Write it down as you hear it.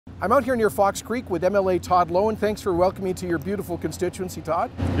I'm out here near Fox Creek with MLA Todd Loewen. Thanks for welcoming me to your beautiful constituency, Todd.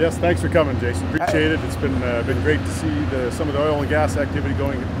 Yes, thanks for coming, Jason. Appreciate it. It's been great to see some of the oil and gas activity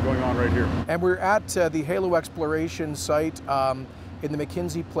going on right here. And we're at the Halo exploration site in the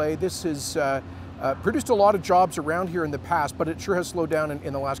McKinsey play. This has produced a lot of jobs around here in the past, but it sure has slowed down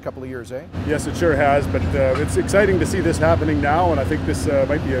in the last couple of years, eh? Yes, it sure has, but it's exciting to see this happening now, and I think this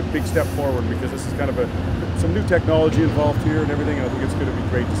might be a big step forward because this is kind of some new technology involved here and everything, and I think it's going to be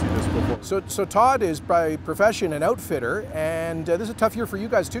great to see this go forward. So Todd is by profession an outfitter, and this is a tough year for you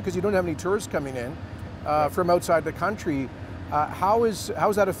guys too because you don't have any tourists coming in from outside the country. How is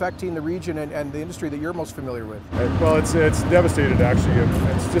that affecting the region and the industry that you're most familiar with? Well, it's devastated actually.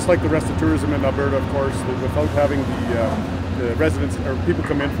 It's just like the rest of tourism in Alberta, of course, without having the residents or people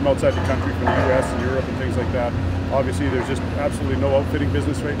come in from outside the country, from the US and Europe and things like that. Obviously, there's just absolutely no outfitting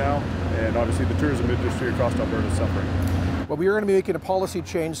business right now, and obviously the tourism industry across Alberta is suffering. Well, we are going to be making a policy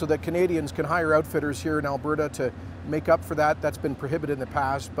change so that Canadians can hire outfitters here in Alberta to make up for that. That's been prohibited in the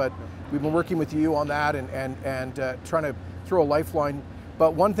past, but we've been working with you on that and trying to throw a lifeline.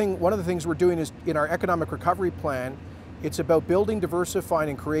 But one of the things we're doing is in our economic recovery plan, it's about building, diversifying,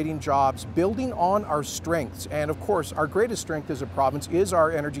 and creating jobs, building on our strengths. And of course, our greatest strength as a province is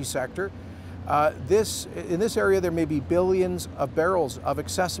our energy sector. In this area, there may be billions of barrels of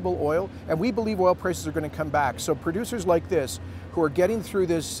accessible oil, and we believe oil prices are going to come back. So producers like this, who are getting through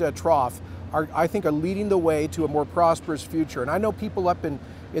this trough, I think are leading the way to a more prosperous future. And I know people up in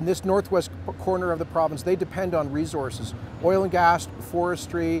this northwest corner of the province, they depend on resources, oil and gas,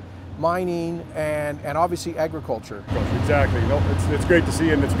 forestry, mining, and obviously agriculture. Exactly. No, it's great to see,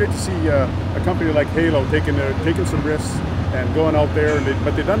 and it's great to see a company like Halo taking some risks and going out there.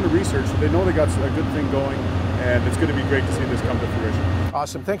 But they've done the research, so they know they got a good thing going, and it's going to be great to see this come to fruition.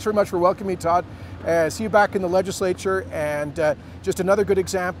 Awesome. Thanks very much for welcoming me, Todd. See you back in the legislature, and just another good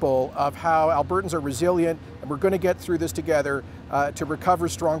example of how Albertans are resilient, and we're going to get through this together to recover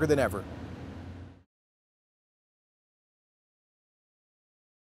stronger than ever.